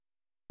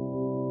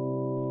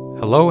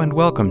Hello and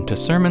welcome to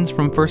Sermons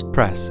from First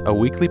Pres, a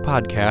weekly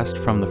podcast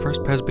from the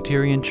First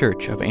Presbyterian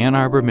Church of Ann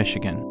Arbor,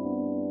 Michigan.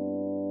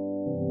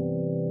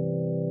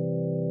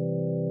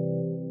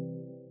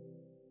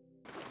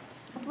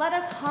 Let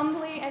us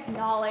humbly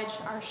acknowledge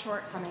our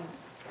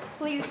shortcomings.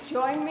 Please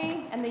join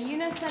me in the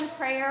unison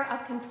prayer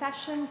of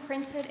confession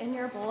printed in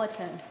your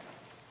bulletins.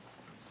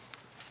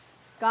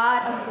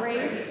 God of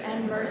grace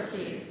and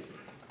mercy,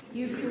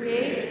 you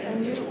create a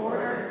new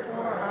order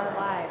for our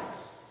lives.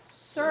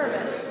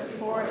 Service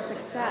before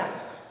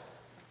success,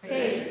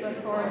 faith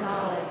before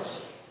knowledge,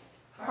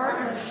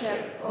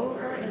 partnership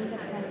over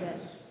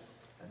independence,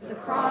 the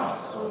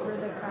cross over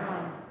the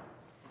crown.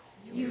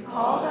 You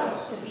called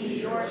us to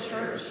be your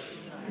church,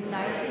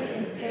 united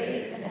in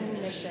faith and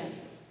mission,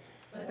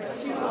 but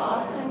too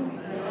often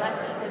we let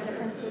the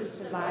differences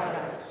divide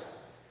us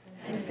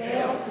and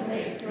fail to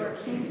make your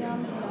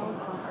kingdom known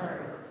on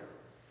earth.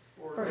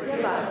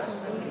 Forgive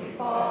us when we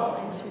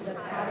fall into the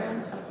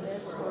patterns of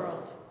this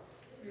world,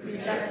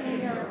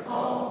 rejecting your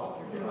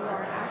call through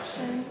our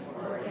action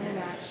or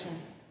inaction.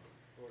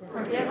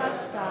 Forgive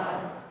us,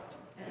 God,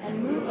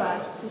 and move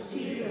us to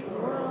see the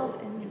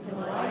world in the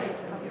light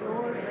of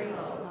your great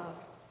love.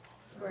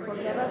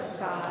 Forgive us,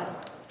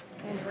 God,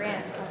 and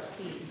grant us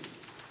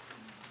peace.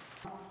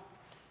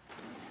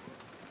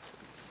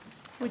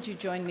 Would you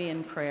join me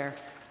in prayer?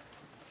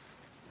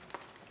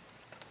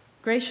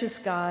 Gracious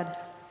God,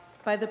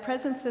 by the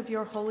presence of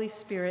your Holy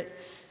Spirit,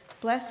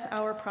 bless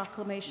our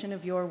proclamation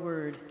of your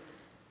word,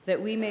 that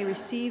we may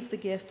receive the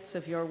gifts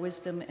of your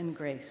wisdom and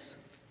grace.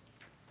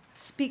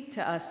 Speak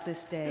to us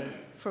this day,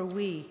 for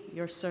we,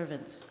 your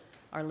servants,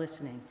 are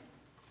listening.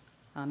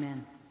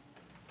 Amen.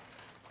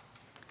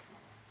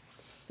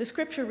 The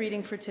scripture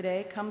reading for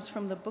today comes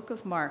from the book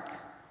of Mark,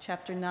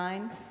 chapter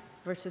 9,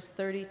 verses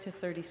 30 to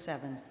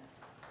 37.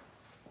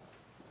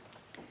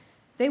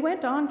 They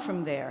went on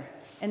from there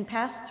and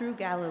passed through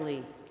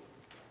Galilee.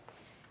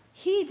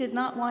 He did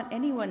not want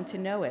anyone to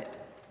know it,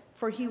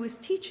 for he was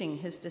teaching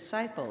his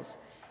disciples,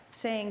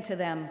 saying to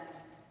them,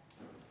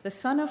 "The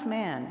Son of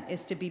Man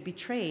is to be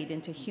betrayed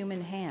into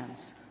human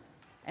hands,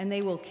 and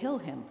they will kill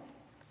him.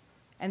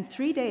 And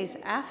 3 days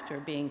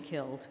after being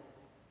killed,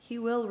 he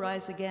will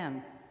rise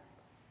again."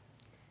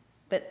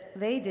 But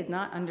they did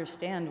not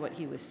understand what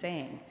he was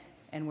saying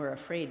and were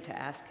afraid to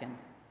ask him.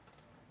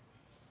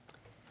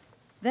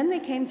 Then they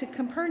came to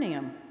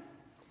Capernaum,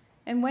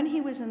 and when he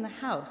was in the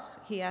house,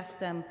 he asked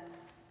them,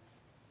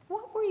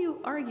 "What were you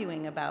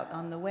arguing about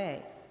on the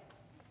way?"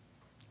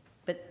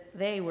 But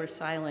they were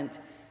silent,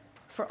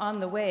 for on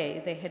the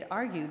way they had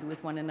argued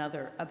with one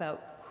another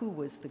about who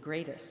was the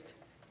greatest.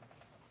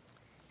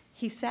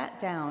 He sat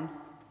down,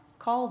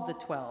 called the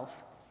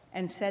 12,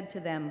 and said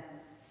to them,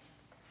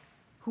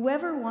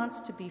 "Whoever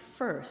wants to be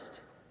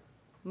first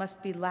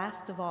must be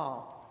last of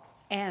all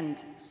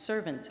and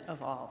servant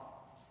of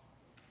all."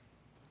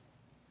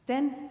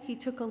 Then he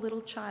took a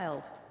little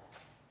child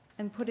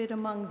and put it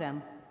among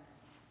them,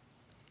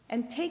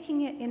 and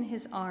taking it in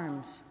his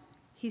arms,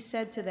 he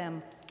said to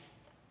them,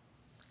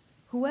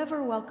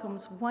 "Whoever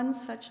welcomes one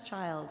such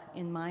child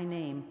in my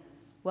name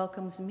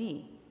welcomes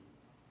me,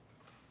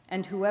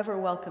 and whoever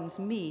welcomes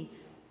me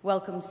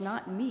welcomes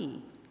not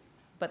me,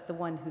 but the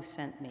one who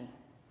sent me."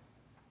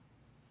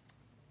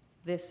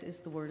 This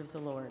is the word of the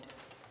Lord.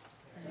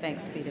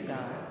 Thanks be to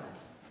God.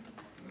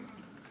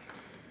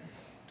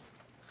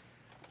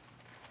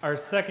 Our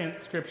second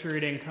scripture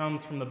reading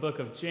comes from the book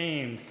of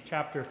James,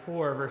 chapter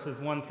 4, verses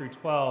 1 through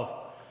 12.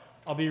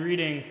 I'll be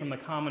reading from the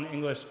Common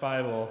English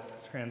Bible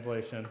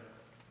translation.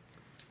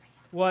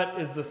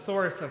 What is the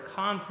source of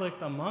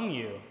conflict among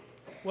you?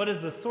 What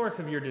is the source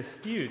of your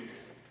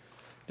disputes?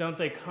 Don't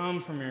they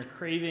come from your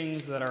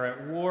cravings that are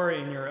at war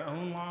in your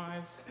own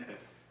lives?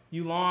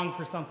 You long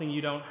for something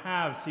you don't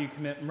have, so you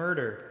commit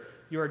murder.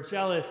 You are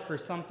jealous for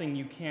something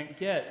you can't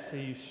get, so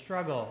you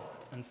struggle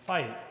and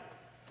fight.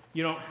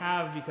 You don't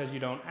have because you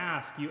don't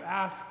ask. You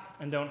ask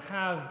and don't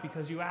have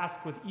because you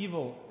ask with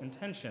evil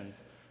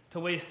intentions, to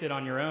waste it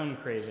on your own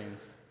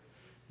cravings.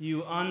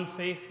 You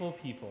unfaithful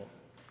people.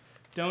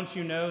 Don't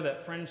you know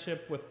that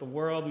friendship with the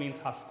world means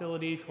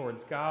hostility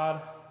towards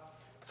God?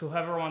 So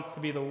whoever wants to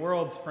be the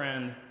world's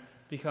friend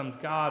becomes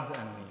God's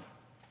enemy.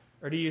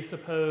 Or do you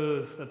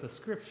suppose that the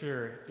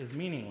scripture is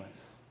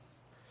meaningless?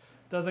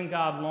 Doesn't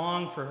God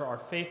long for our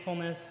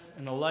faithfulness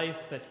in the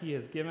life that he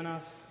has given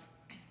us?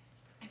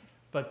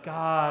 But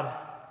God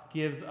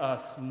gives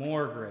us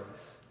more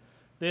grace.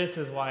 This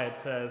is why it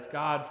says,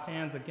 God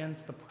stands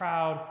against the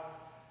proud,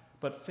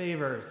 but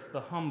favors the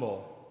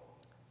humble.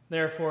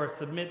 Therefore,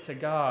 submit to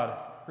God,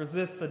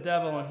 resist the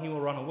devil, and he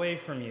will run away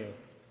from you.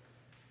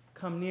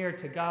 Come near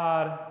to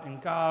God, and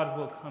God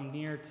will come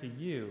near to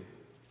you.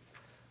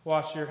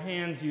 Wash your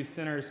hands, you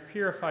sinners.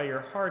 Purify your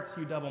hearts,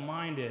 you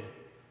double-minded.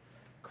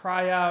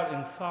 Cry out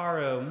in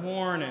sorrow,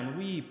 mourn and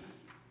weep.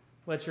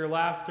 Let your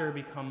laughter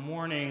become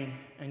mourning,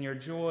 and your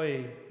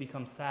joy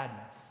become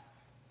sadness.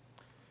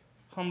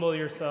 Humble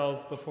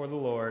yourselves before the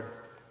Lord,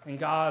 and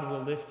God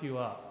will lift you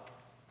up.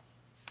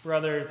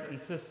 Brothers and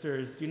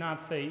sisters, do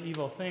not say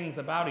evil things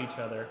about each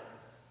other.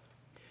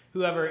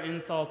 Whoever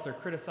insults or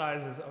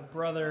criticizes a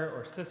brother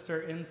or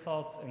sister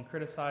insults and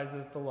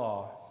criticizes the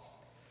law.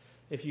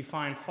 If you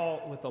find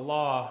fault with the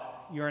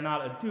law, you are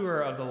not a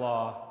doer of the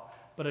law,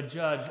 but a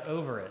judge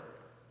over it.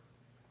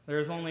 There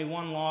is only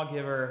one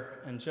lawgiver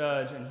and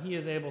judge, and he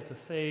is able to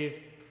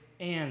save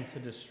and to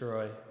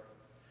destroy.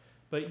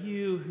 But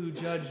you who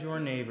judge your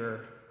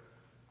neighbor,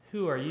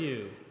 who are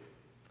you?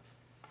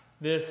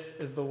 This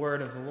is the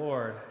word of the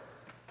Lord.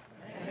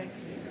 Thanks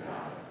be to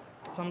God.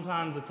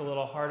 Sometimes it's a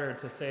little harder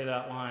to say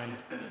that line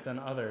than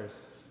others.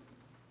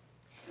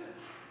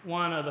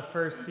 One of the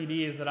first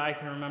CDs that I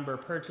can remember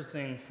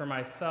purchasing for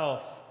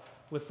myself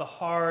with the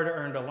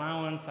hard-earned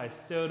allowance I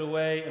stowed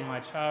away in my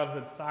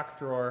childhood sock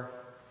drawer,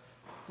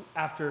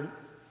 after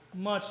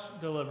much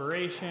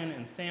deliberation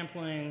and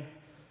sampling,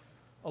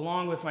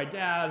 along with my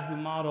dad, who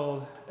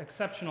modeled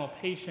exceptional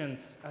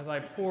patience as I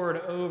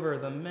pored over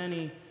the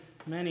many,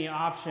 many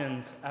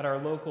options at our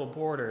local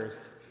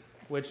Borders,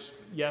 which,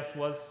 yes,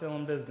 was still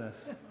in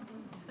business,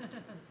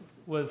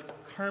 was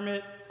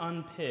Kermit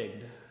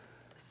Unpigged.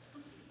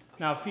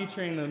 Now,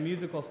 featuring the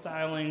musical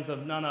stylings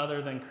of none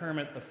other than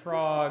Kermit the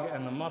Frog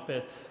and the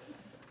Muppets,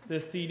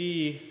 this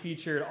CD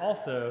featured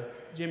also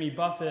Jimmy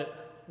Buffett,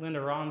 Linda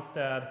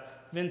Ronstadt,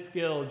 Vince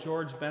Gill,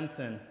 George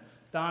Benson,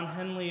 Don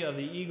Henley of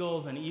the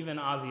Eagles, and even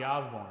Ozzy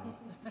Osbourne.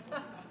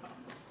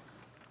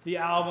 The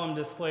album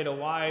displayed a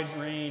wide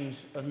range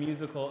of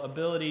musical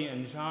ability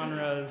and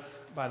genres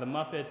by the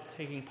Muppets,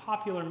 taking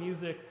popular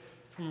music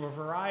from a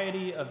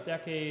variety of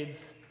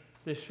decades.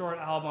 This short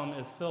album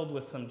is filled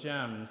with some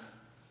gems,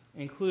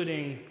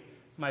 including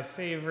my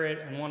favorite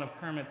and one of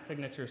Kermit's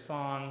signature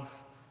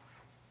songs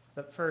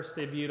that first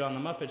debuted on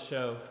The Muppet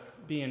Show,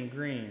 Bein'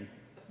 Green.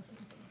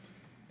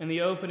 In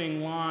the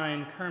opening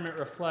line, Kermit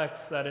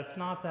reflects that it's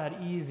not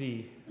that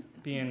easy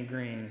being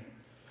green,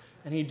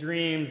 and he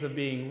dreams of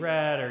being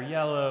red or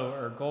yellow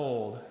or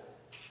gold.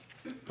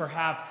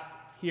 Perhaps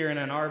here in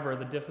Ann Arbor,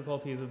 the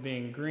difficulties of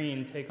being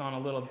green take on a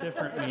little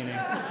different meaning,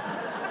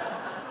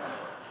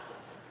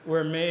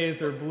 where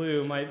maize or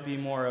blue might be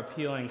more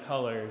appealing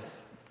colors.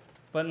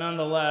 But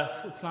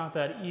nonetheless, it's not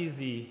that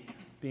easy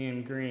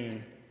being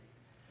green.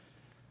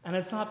 And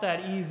it's not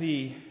that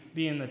easy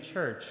being the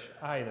church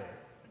either.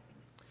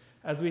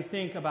 As we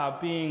think about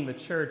being the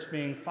church,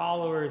 being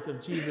followers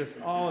of Jesus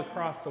all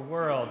across the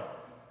world,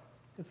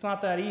 it's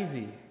not that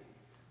easy.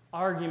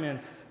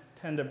 Arguments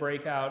tend to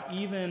break out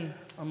even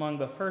among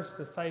the first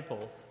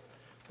disciples.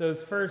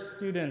 Those first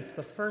students,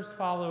 the first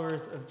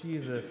followers of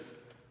Jesus,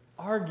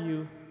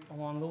 argue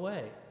along the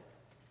way.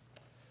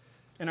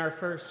 In our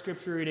first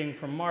scripture reading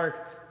from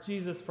Mark,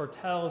 Jesus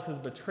foretells his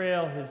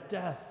betrayal, his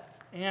death,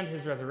 and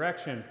his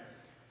resurrection,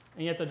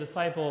 and yet the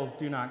disciples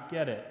do not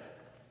get it.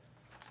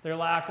 Their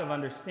lack of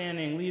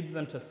understanding leads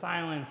them to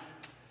silence,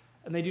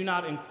 and they do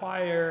not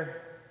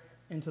inquire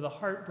into the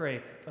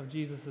heartbreak of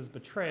Jesus'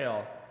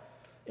 betrayal,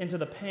 into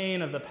the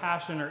pain of the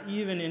passion, or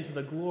even into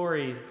the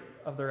glory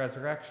of the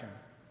resurrection.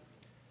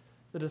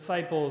 The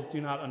disciples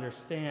do not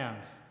understand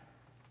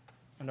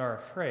and are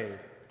afraid.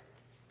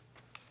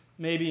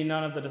 Maybe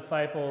none of the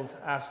disciples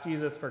asked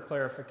Jesus for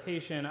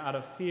clarification out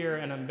of fear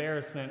and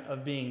embarrassment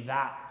of being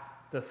that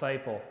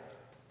disciple,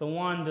 the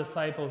one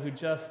disciple who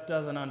just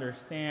doesn't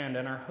understand,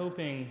 and are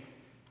hoping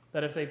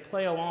that if they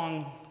play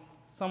along,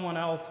 someone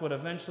else would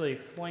eventually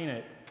explain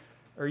it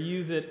or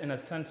use it in a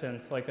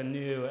sentence like a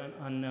new and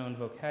unknown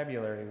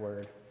vocabulary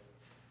word.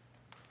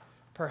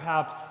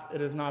 Perhaps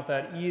it is not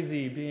that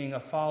easy being a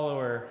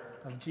follower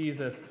of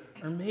Jesus,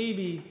 or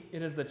maybe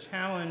it is the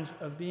challenge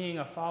of being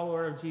a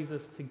follower of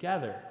Jesus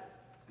together,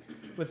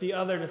 with the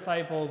other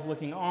disciples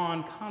looking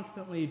on,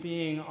 constantly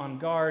being on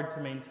guard to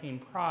maintain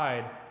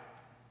pride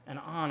and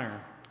honor,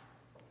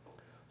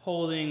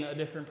 holding a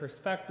different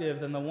perspective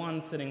than the one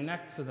sitting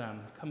next to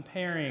them,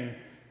 comparing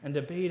and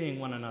debating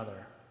one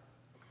another.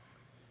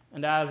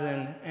 And as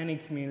in any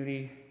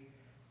community,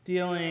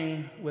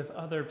 dealing with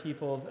other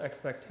people's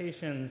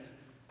expectations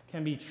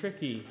can be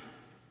tricky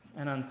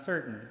and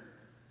uncertain.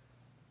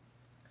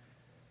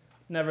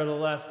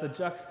 Nevertheless, the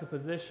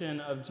juxtaposition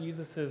of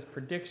Jesus'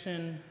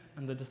 prediction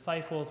and the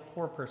disciples'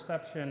 poor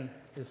perception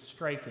is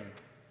striking.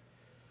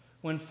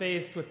 When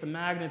faced with the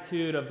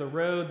magnitude of the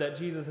road that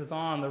Jesus is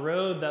on, the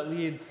road that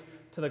leads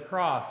to the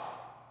cross,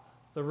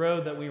 the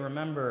road that we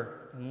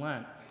remember in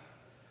Lent,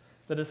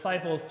 the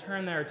disciples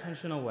turn their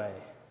attention away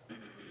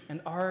and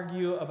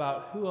argue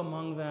about who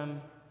among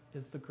them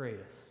is the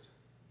greatest.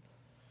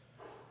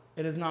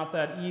 It is not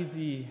that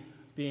easy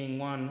being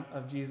one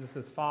of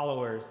Jesus'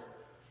 followers,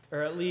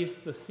 or at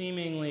least the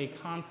seemingly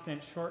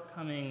constant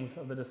shortcomings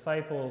of the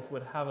disciples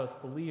would have us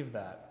believe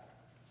that.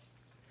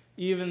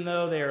 Even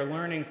though they are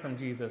learning from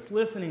Jesus,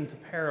 listening to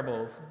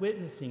parables,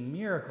 witnessing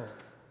miracles,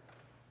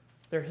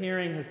 they're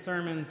hearing his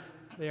sermons,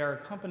 they are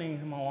accompanying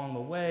him along the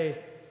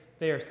way,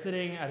 they are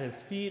sitting at his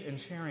feet and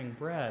sharing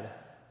bread.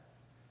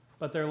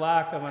 But their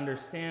lack of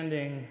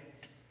understanding,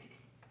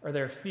 or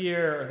their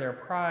fear, or their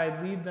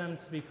pride lead them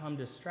to become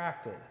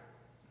distracted.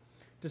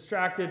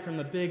 Distracted from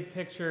the big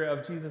picture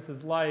of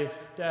Jesus'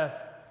 life, death,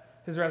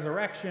 his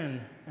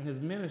resurrection, and his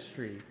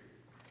ministry,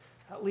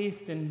 at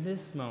least in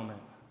this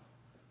moment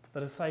the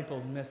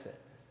disciples miss it,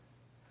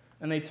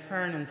 and they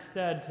turn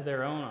instead to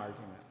their own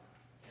argument.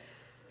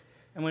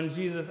 And when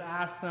Jesus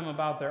asks them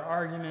about their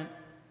argument,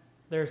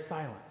 there's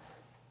silence.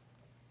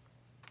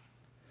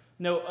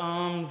 No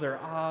ums or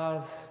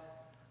ahs,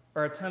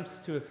 or attempts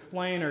to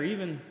explain, or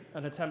even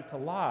an attempt to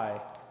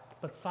lie,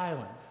 but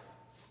silence.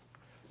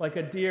 Like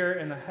a deer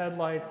in the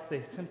headlights,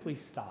 they simply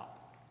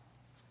stop.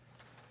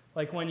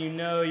 Like when you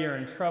know you're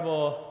in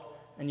trouble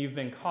and you've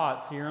been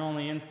caught, so your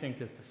only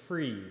instinct is to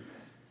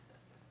freeze.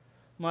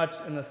 Much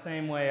in the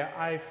same way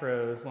I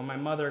froze when my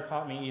mother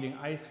caught me eating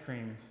ice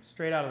cream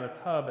straight out of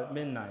the tub at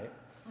midnight,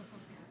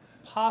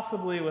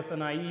 possibly with the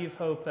naive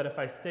hope that if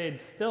I stayed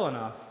still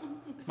enough,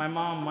 my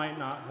mom might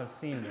not have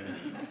seen me.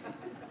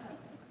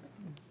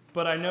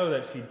 But I know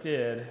that she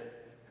did,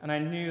 and I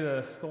knew that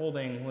a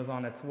scolding was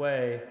on its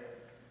way,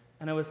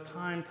 and it was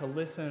time to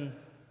listen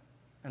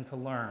and to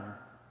learn.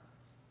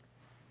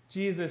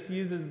 Jesus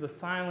uses the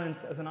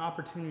silence as an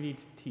opportunity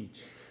to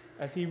teach,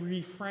 as he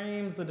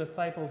reframes the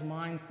disciples'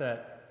 mindset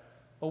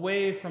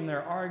away from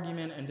their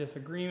argument and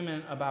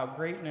disagreement about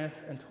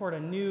greatness and toward a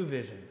new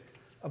vision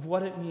of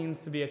what it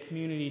means to be a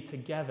community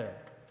together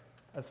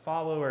as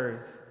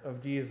followers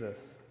of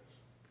Jesus.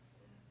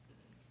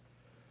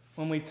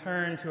 When we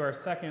turn to our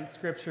second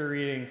scripture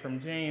reading from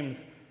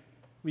James,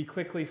 we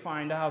quickly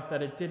find out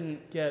that it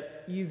didn't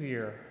get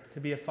easier to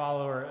be a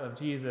follower of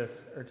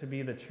Jesus or to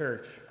be the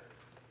church.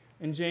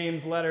 In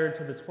James' letter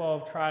to the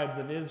 12 tribes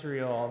of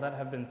Israel that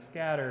have been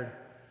scattered,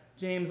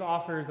 James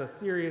offers a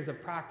series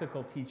of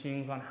practical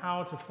teachings on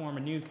how to form a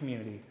new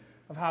community,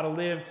 of how to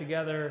live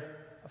together,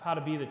 of how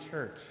to be the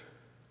church.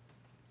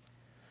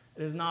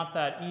 It is not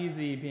that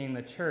easy being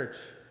the church,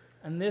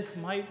 and this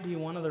might be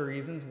one of the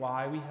reasons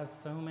why we have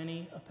so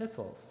many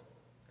epistles.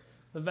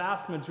 The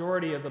vast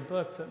majority of the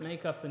books that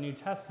make up the New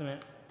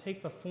Testament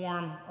take the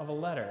form of a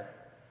letter,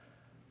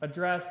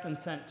 addressed and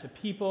sent to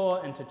people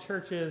and to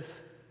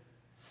churches,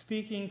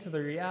 speaking to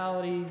the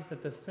reality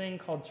that this thing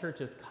called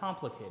church is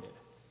complicated.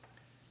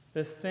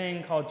 This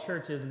thing called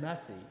church is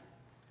messy,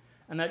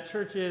 and that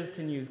churches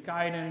can use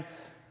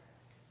guidance.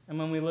 And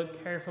when we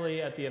look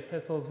carefully at the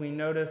epistles, we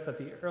notice that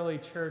the early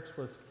church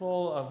was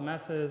full of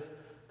messes,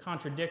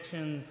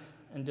 contradictions,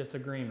 and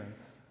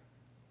disagreements.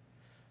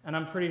 And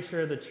I'm pretty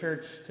sure the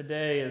church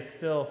today is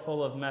still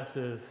full of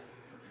messes,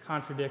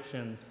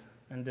 contradictions,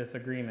 and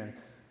disagreements.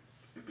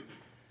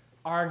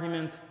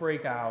 Arguments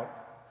break out,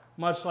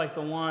 much like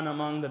the one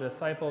among the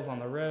disciples on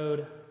the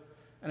road.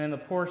 And in the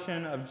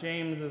portion of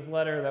James's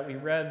letter that we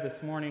read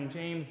this morning,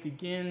 James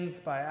begins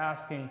by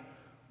asking,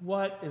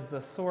 what is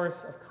the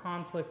source of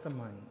conflict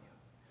among you?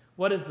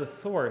 What is the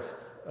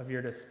source of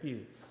your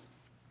disputes?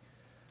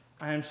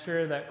 I am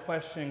sure that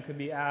question could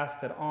be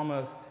asked at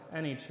almost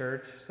any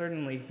church,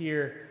 certainly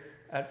here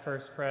at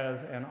First Pres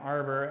Ann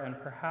Arbor, and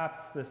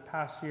perhaps this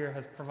past year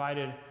has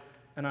provided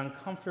an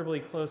uncomfortably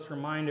close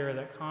reminder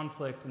that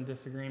conflict and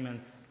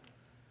disagreements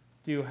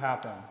do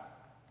happen.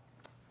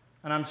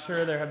 And I'm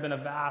sure there have been a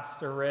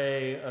vast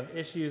array of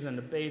issues and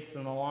debates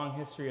in the long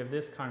history of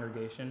this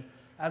congregation,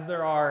 as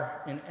there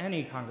are in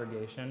any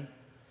congregation,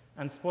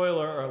 and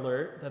spoiler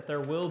alert, that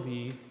there will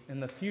be in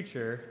the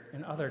future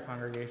in other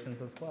congregations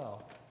as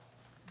well.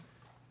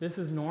 This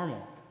is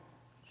normal.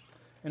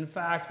 In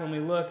fact, when we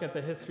look at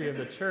the history of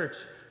the church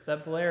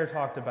that Blair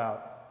talked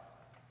about,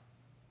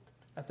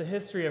 at the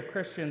history of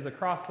Christians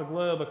across the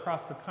globe,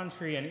 across the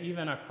country, and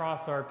even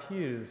across our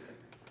pews,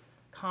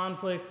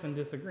 conflicts and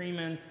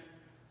disagreements,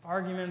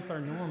 arguments are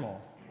normal.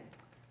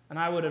 And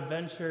I would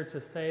venture to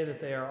say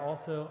that they are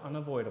also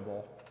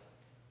unavoidable.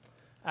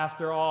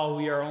 After all,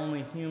 we are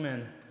only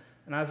human,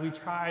 and as we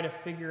try to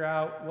figure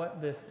out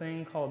what this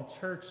thing called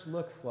church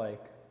looks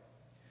like,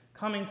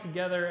 coming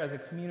together as a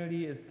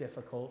community is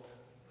difficult,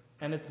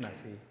 and it's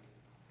messy.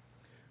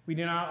 We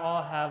do not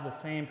all have the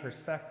same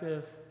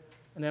perspective,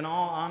 and in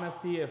all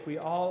honesty, if we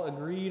all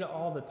agreed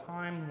all the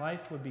time,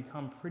 life would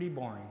become pretty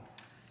boring.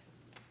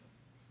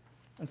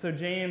 And so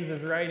James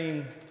is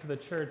writing to the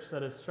church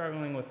that is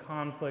struggling with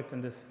conflict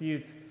and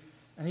disputes,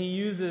 and he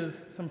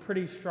uses some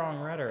pretty strong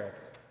rhetoric.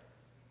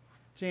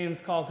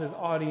 James calls his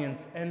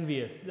audience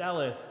envious,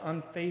 zealous,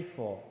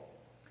 unfaithful.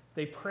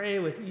 They pray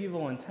with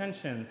evil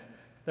intentions.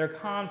 Their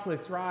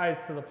conflicts rise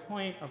to the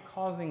point of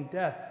causing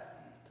death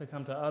to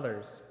come to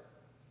others.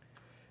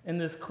 In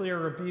this clear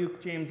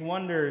rebuke, James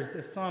wonders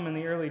if some in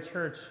the early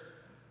church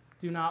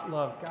do not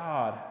love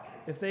God,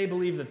 if they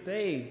believe that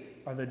they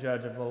are the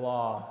judge of the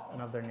law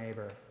and of their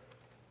neighbor.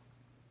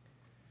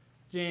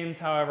 James,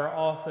 however,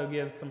 also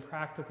gives some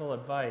practical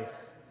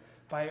advice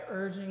by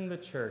urging the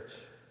church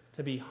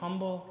to be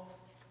humble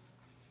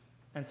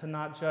and to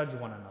not judge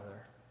one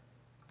another.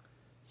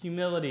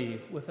 Humility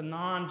with a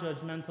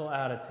non-judgmental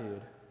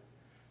attitude.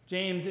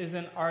 James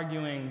isn't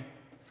arguing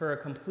for a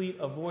complete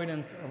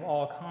avoidance of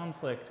all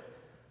conflict,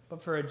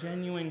 but for a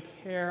genuine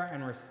care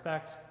and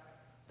respect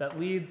that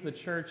leads the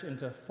church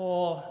into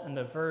full and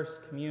diverse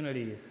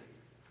communities.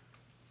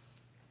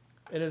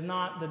 It is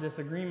not the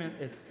disagreement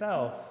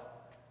itself,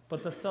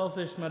 but the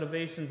selfish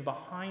motivations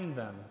behind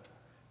them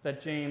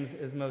that James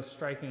is most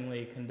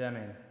strikingly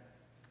condemning.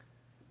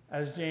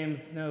 As James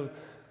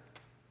notes,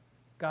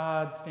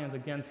 God stands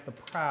against the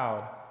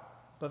proud,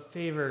 but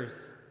favors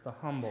the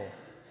humble.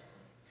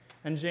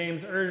 And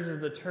James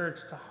urges the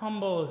church to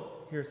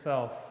humble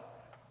yourself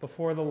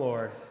before the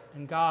Lord,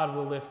 and God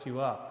will lift you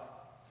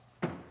up.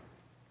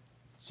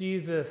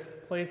 Jesus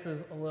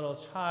places a little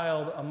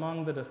child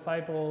among the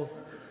disciples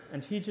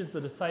and teaches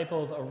the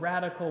disciples a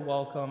radical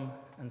welcome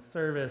and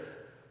service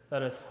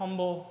that is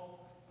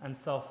humble and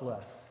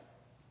selfless.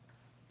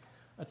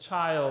 A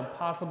child,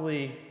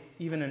 possibly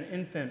even an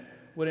infant,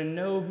 would in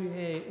no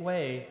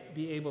way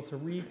be able to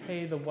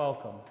repay the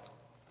welcome.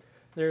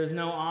 There is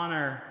no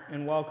honor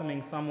in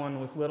welcoming someone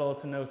with little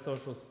to no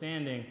social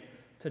standing.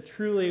 To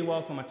truly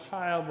welcome a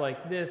child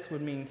like this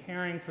would mean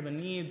caring for the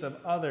needs of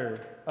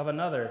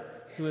another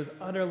who is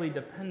utterly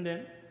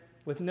dependent,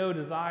 with no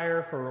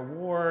desire for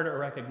reward or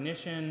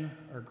recognition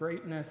or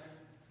greatness.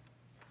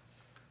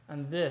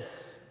 And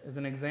this is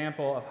an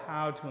example of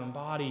how to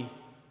embody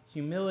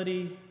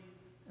humility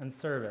and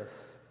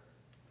service.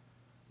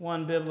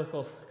 One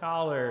biblical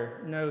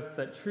scholar notes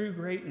that true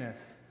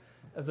greatness,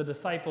 as the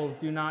disciples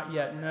do not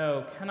yet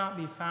know, cannot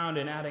be found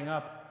in adding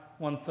up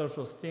one's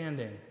social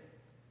standing.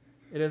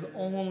 It is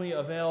only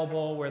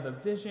available where the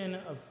vision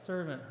of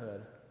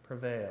servanthood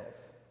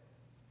prevails.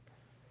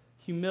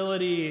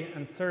 Humility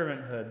and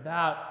servanthood,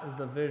 that is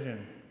the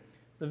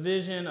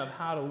vision of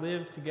how to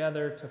live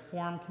together to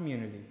form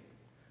community,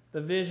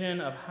 the vision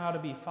of how to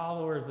be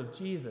followers of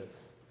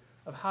Jesus,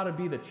 of how to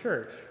be the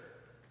church.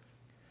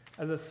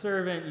 As a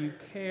servant, you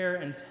care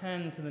and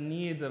tend to the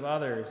needs of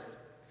others.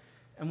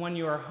 And when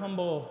you are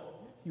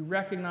humble, you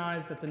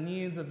recognize that the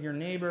needs of your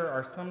neighbor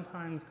are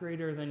sometimes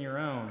greater than your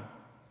own.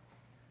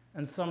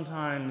 And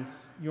sometimes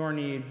your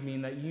needs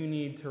mean that you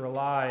need to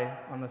rely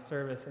on the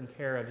service and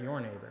care of your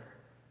neighbor.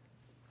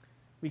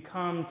 We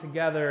come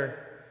together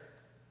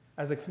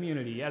as a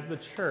community, as the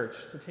church,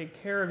 to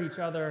take care of each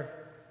other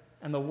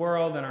and the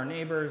world and our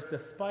neighbors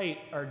despite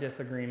our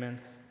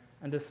disagreements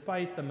and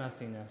despite the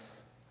messiness,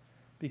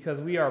 because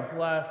we are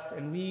blessed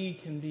and we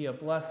can be a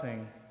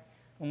blessing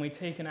when we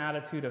take an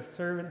attitude of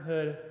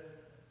servanthood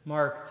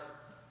marked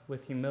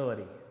with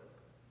humility.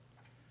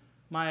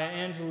 Maya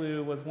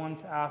Angelou was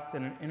once asked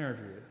in an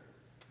interview,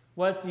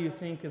 "What do you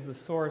think is the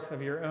source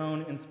of your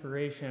own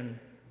inspiration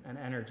and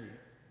energy?"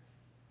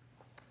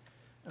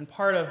 And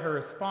part of her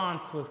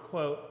response was,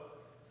 quote,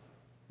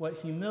 "What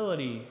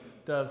humility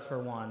does for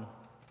one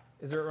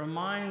is it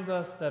reminds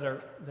us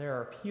that there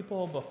are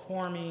people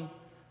before me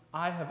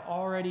I have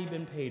already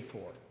been paid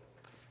for.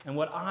 And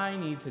what I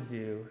need to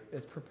do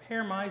is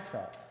prepare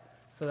myself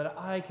so that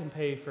I can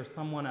pay for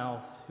someone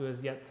else who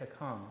is yet to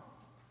come,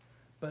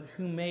 but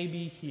who may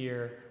be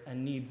here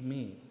and needs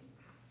me."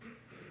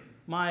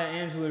 Maya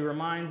Angelou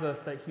reminds us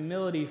that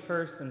humility,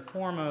 first and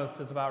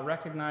foremost, is about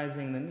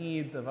recognizing the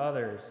needs of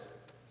others,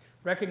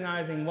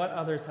 recognizing what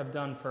others have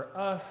done for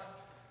us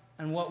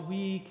and what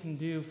we can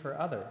do for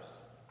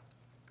others.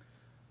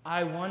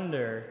 I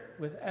wonder,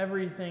 with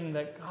everything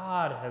that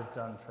God has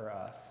done for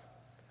us,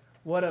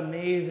 what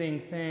amazing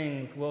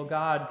things will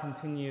God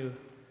continue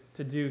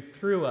to do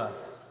through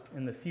us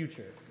in the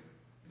future?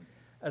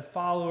 As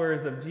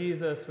followers of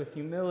Jesus with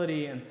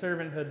humility and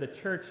servanthood, the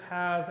church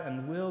has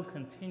and will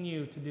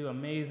continue to do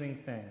amazing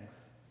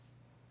things.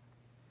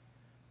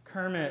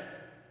 Kermit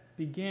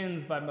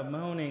begins by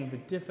bemoaning the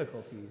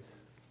difficulties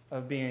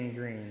of being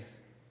green,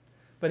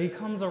 but he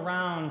comes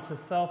around to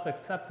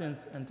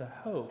self-acceptance and to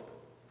hope,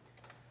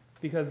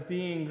 because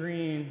being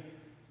green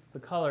is the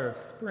color of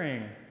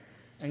spring,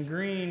 and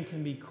green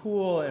can be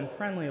cool and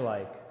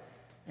friendly-like,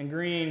 and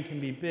green can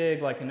be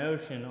big like an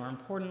ocean, or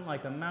important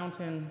like a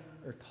mountain,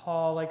 or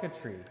tall like a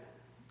tree.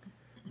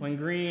 When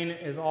green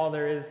is all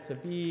there is to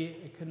be,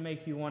 it could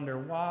make you wonder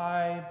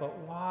why, but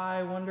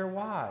why wonder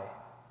why?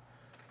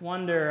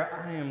 Wonder,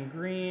 I am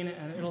green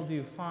and it'll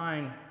do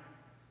fine.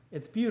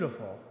 It's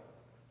beautiful,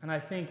 and I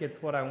think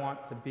it's what I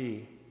want to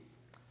be.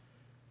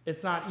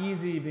 It's not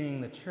easy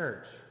being the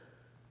church,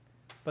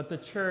 but the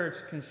church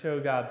can show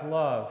God's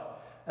love,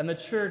 and the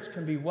church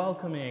can be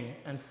welcoming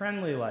and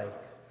friendly-like,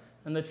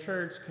 and the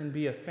church can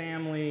be a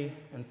family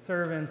and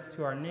servants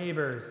to our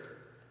neighbors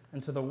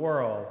and to the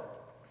world.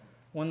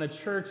 When the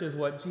church is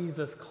what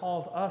Jesus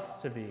calls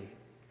us to be,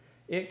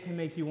 it can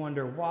make you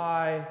wonder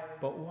why,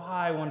 but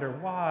why wonder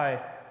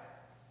why?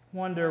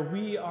 Wonder,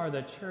 we are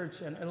the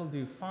church and it'll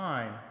do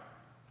fine.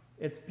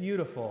 It's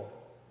beautiful,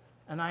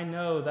 and I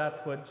know that's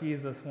what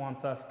Jesus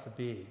wants us to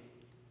be.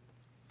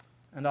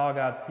 And all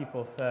God's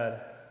people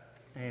said,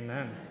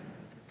 amen.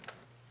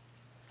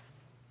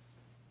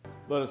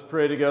 Let us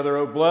pray together.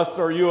 O blessed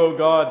are you, O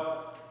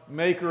God,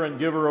 maker and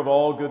giver of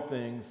all good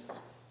things.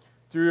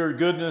 Through your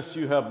goodness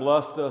you have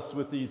blessed us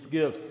with these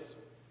gifts,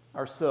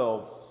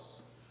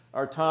 ourselves,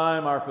 our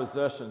time, our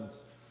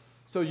possessions.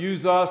 So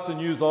use us and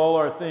use all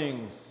our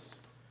things,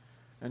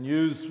 and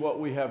use what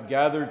we have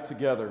gathered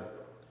together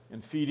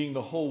in feeding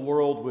the whole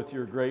world with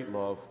your great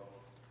love.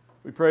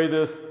 We pray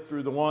this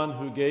through the one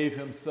who gave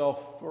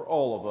himself for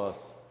all of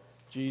us,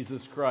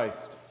 Jesus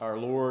Christ, our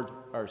Lord,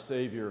 our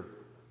Savior.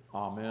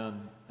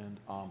 Amen and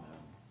amen.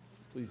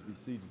 Please be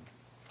seated.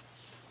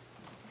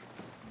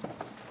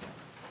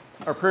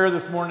 Our prayer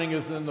this morning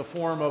is in the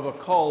form of a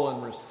call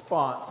and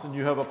response, and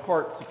you have a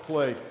part to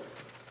play.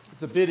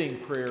 It's a bidding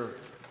prayer,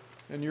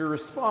 and your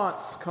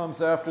response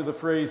comes after the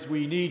phrase,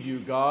 "We need you,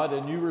 God,"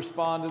 and you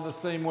respond in the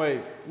same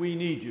way, "We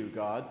need you,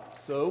 God."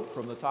 So,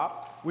 from the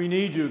top, we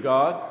need you,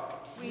 God.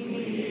 We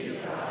need you,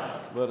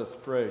 God. Let us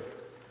pray.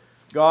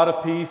 God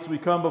of peace, we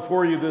come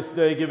before you this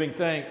day giving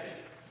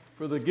thanks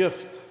for the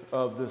gift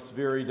of this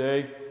very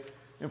day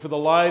and for the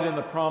light and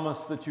the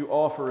promise that you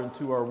offer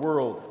into our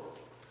world.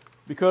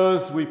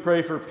 Because we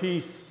pray for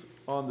peace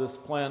on this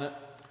planet,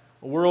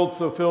 a world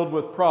so filled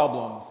with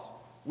problems,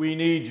 we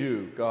need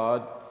you,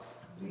 God.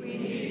 We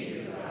need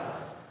you, God.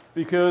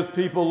 Because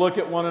people look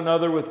at one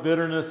another with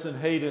bitterness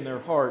and hate in their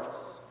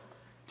hearts,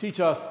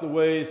 teach us the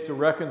ways to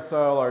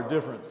reconcile our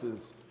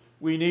differences.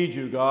 We need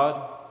you,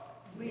 God.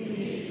 We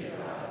need you,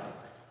 God.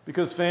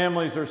 Because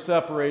families are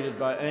separated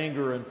by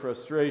anger and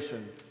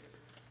frustration,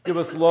 give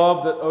us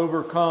love that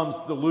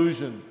overcomes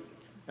delusion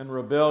and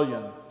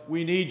rebellion.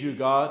 We need you,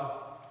 God.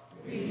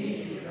 We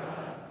need you,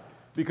 God.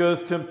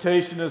 Because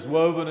temptation is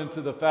woven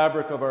into the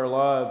fabric of our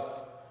lives,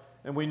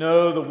 and we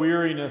know the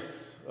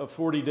weariness of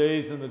 40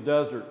 days in the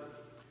desert,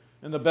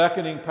 and the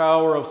beckoning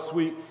power of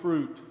sweet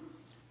fruit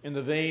in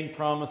the vain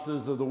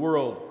promises of the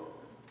world.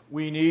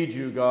 We need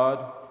you,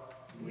 God.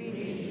 We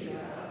need you,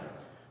 God.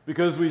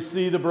 Because we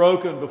see the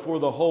broken before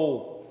the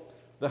whole,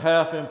 the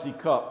half-empty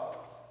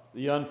cup,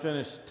 the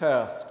unfinished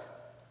task,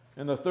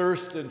 and the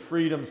thirst and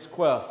freedom's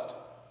quest.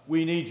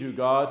 We need you,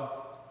 God.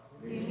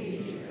 We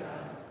need you, God.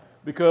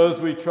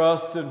 Because we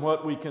trust in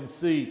what we can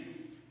see,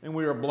 and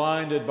we are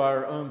blinded by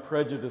our own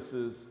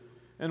prejudices,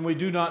 and we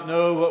do not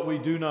know what we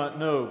do not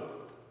know.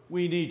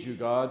 We need you,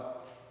 God.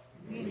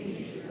 We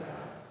need you,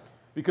 God.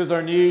 Because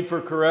our need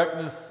for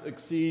correctness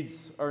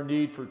exceeds our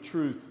need for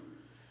truth,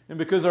 and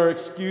because our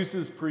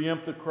excuses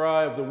preempt the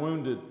cry of the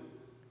wounded,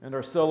 and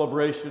our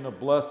celebration of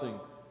blessing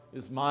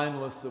is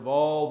mindless of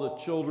all the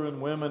children,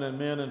 women, and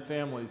men and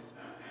families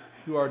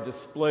who are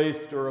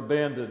displaced or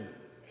abandoned.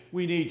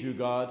 We need you,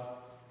 God.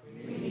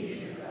 We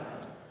need you,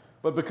 God.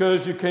 But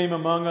because you came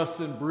among us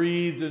and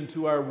breathed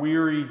into our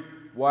weary,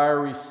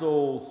 wiry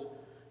souls,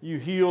 you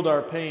healed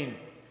our pain.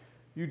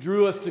 You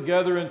drew us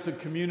together into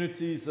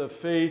communities of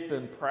faith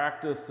and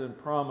practice and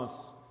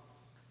promise,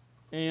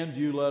 and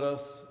you let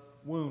us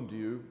wound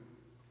you.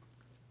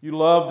 You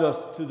loved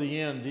us to the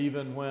end,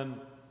 even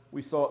when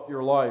we sought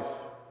your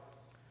life.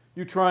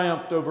 You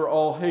triumphed over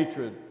all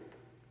hatred.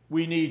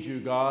 We need you,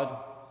 God.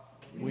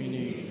 We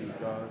need you,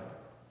 God.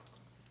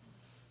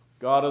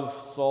 God of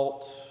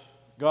salt,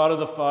 God of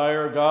the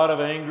fire, God of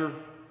anger,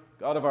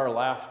 God of our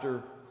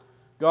laughter,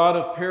 God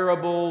of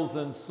parables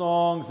and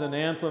songs and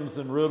anthems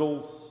and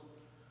riddles,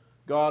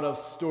 God of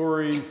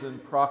stories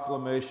and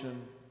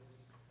proclamation,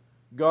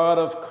 God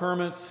of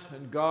Kermit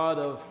and God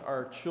of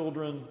our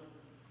children,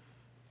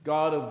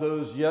 God of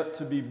those yet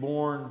to be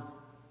born,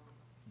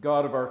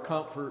 God of our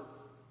comfort,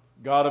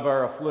 God of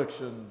our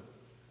affliction,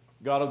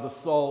 God of the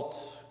salt,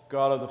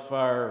 God of the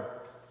fire.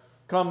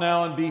 Come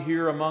now and be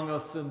here among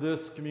us in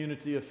this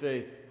community of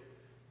faith,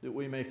 that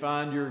we may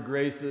find your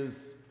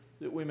graces,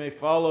 that we may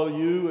follow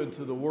you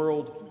into the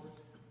world,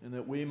 and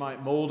that we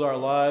might mold our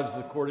lives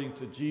according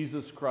to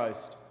Jesus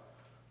Christ,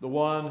 the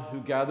one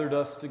who gathered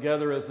us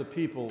together as a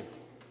people,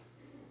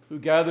 who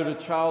gathered a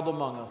child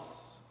among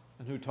us,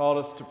 and who taught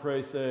us to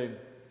pray, saying,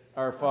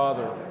 Our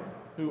Father,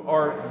 who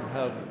art in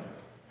heaven,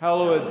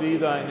 hallowed be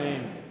thy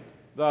name.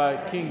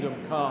 Thy kingdom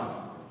come,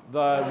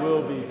 thy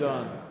will be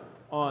done,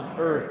 on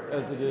earth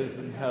as it is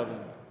in heaven.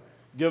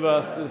 Give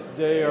us this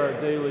day our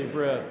daily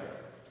bread,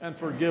 and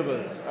forgive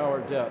us our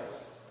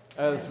debts,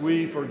 as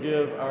we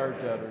forgive our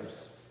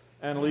debtors.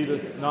 And lead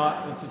us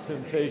not into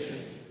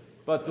temptation,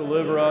 but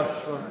deliver us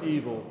from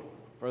evil.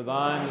 For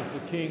thine is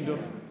the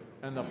kingdom,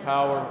 and the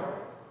power,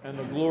 and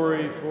the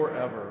glory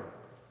forever.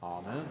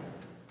 Amen.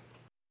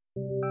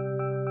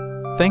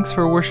 Thanks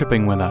for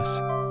worshiping with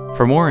us.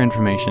 For more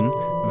information,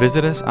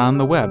 visit us on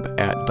the web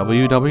at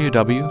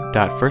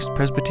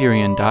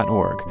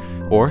www.firstpresbyterian.org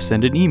or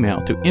send an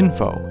email to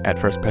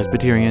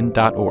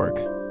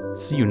info@firstpresbyterian.org.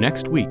 See you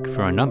next week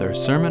for another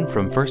sermon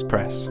from First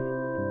Pres.